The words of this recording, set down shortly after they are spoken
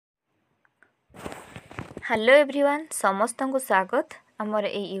Hello everyone समस्त को स्वागत आमर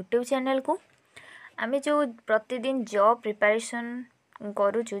ए यूट्यूब चैनल को आमे जो प्रतिदिन जॉब प्रिपरेशन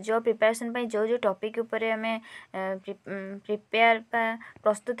करूँ जॉब प्रिपरेशन जो जो टॉपिक ऊपर आमे प्रिपेयर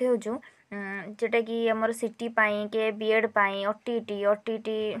प्रस्तुत होजु जोटा कि आमर सिटी पाई के बीएड पाई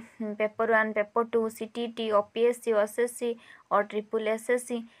OTT paper 1 paper 2 CTT OPSC OSSC और ट्रिपल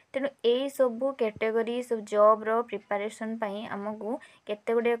एसएससी तेणु यही सबू कैटेगरी सब जॉब रो प्रिपरेशन पाई आमको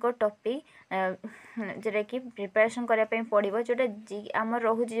केते गुडे एक टॉपिक जोटा कि प्रिपरेशन करने पड़ो जोटा आम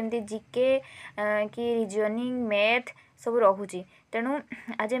रोचे जमी जीके कि रिजनिंग मैथ सब रोचे तेणु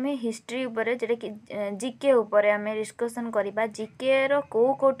आज आम हिस्ट्री उपरे जोटा कि जीके उपर आम डिस्कसन करवा जीके रो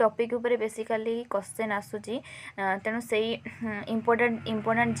को टॉपिक उपरे बेसिकली क्वेश्चन आसूची तेणु से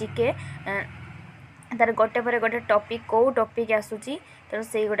इम्पोर्टेंट जीके तार गोटे पर गोटे टॉपिक को टॉपिक आसूची तेणु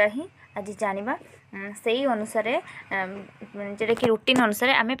से गुड़ा ही आज जानिबा से अनुसार जोटा कि रूटीन अनुसार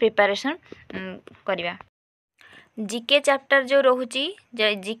आम प्रिपरेशन करवा। जीके चैप्टर जो रोची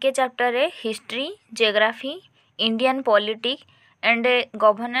जीके चैप्टर रे history geography Indian politics and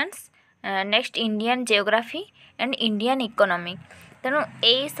governance next Indian geography and Indian economy तेणु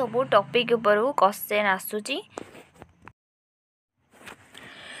यही सब टॉपिक ऊपर क्वेश्चन आसूची।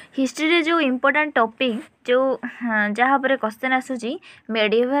 हिस्ट्री रे जो इम्पोर्टेंट टॉपिक जो जहाँ पर question आसूची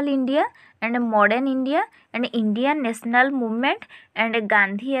medieval India and modern India and Indian national movement and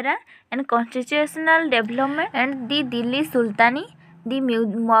Gandhi era and constitutional development and the Delhi Sultani the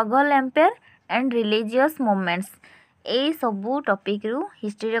Mughal empire and religious movements यही सबू टॉपिक रु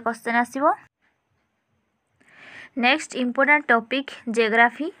हिस्ट्री रे question आसीबो। Next important topic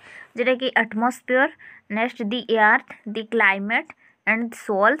geography जोटा कि atmosphere next the earth the climate and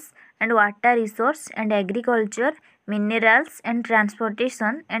soils and water resource and agriculture minerals and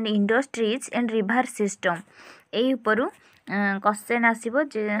transportation and industries and river system यही ऊपर question आसीबो।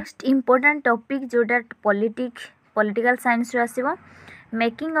 Just important topic जोटा political science row आसीबो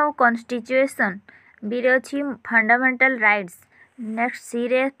making of constitution B रे अछि fundamental rights next सी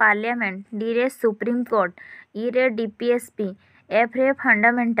रे parliament D रे supreme court ई रे DPSP F रे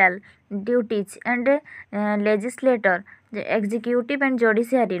fundamental duties and legislator executive and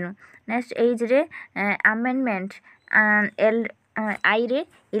judiciary next as रे अमेंडमेंट एल आई रे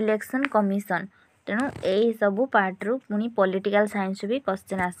election commission तेणु यही सबू पार्ट रु पुणी पॉलिटिकल साइंस भी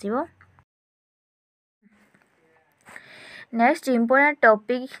क्वेश्चन आसीबो। नेक्स्ट इम्पोर्टेंट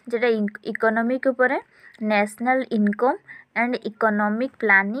टॉपिक जोटा इकोनॉमिक ऊपर national income and economic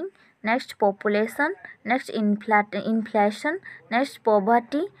planning next population next inflation next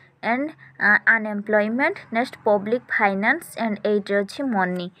poverty and unemployment next public finance and eight अच्छी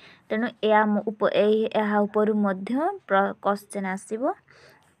मनी तेणु या ऊपर क्वेश्चन आसीबो।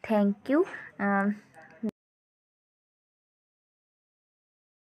 Thank you.